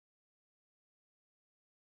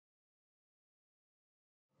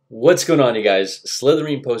What's going on, you guys?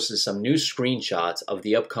 Slitherine posted some new screenshots of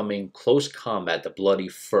the upcoming Close Combat, the Bloody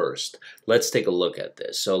First. Let's take a look at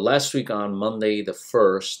this. So last week on Monday the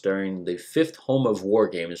 1st, during the 5th Home of War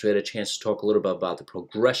Games, we had a chance to talk a little bit about the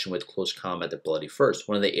progression with Close Combat, the Bloody First.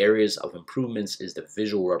 One of the areas of improvements is the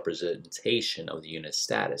visual representation of the unit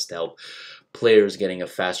status to help players getting a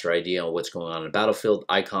faster idea on what's going on in the battlefield.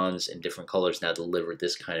 Icons in different colors now deliver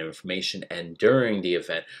this kind of information, and during the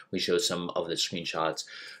event we showed some of the screenshots,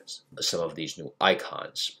 some of these new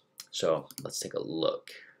icons. So let's take a look.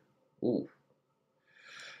 Ooh.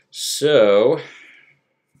 So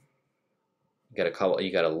you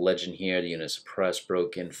got a legend here, the unit suppressed,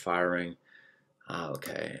 broken, firing.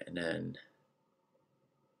 Okay, and then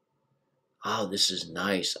this is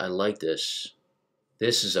nice. I like this.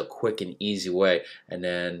 This is a quick and easy way. And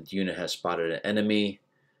then the unit has spotted an enemy,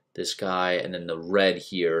 this guy, and then the red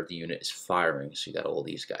here, the unit is firing. So you got all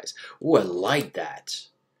these guys. Ooh, I like that.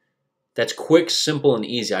 That's quick, simple, and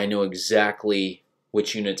easy. I know exactly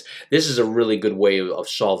which units. This is a really good way of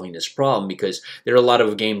solving this problem, because there are a lot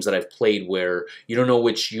of games that I've played where you don't know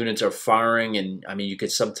which units are firing, and I mean, you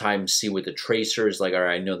could sometimes see with the tracers, like, all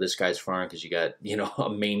right, I know this guy's firing because you got, a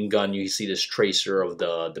main gun. You see this tracer of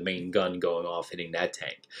the main gun going off, hitting that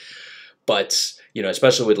tank. But,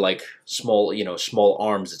 especially with like small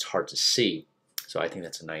arms, it's hard to see. So I think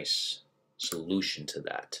that's a nice solution to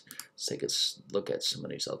that. Let's take a look at some of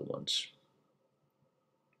these other ones.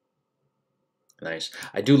 Nice.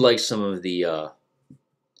 I do like some of the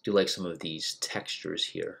these textures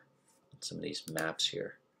here, some of these maps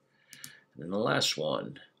here. And then the last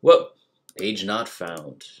one. Whoa, page not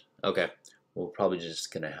found. Okay, we're probably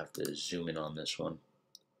just gonna have to zoom in on this one.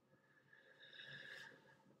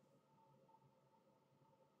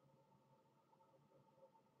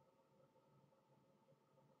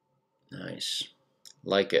 Nice,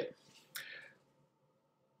 like it.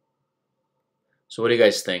 So what do you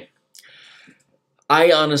guys think?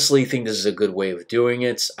 I honestly think this is a good way of doing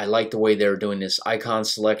it. I like the way they're doing this icon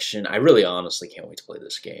selection. I really honestly can't wait to play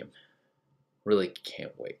this game. Really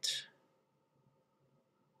can't wait.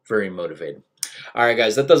 Very motivated. Alright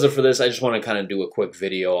guys, that does it for this. I just want to kind of do a quick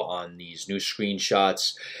video on these new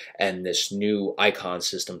screenshots and this new icon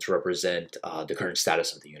system to represent the current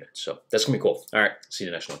status of the unit. So that's going to be cool. Alright, see you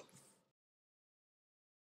in the next one.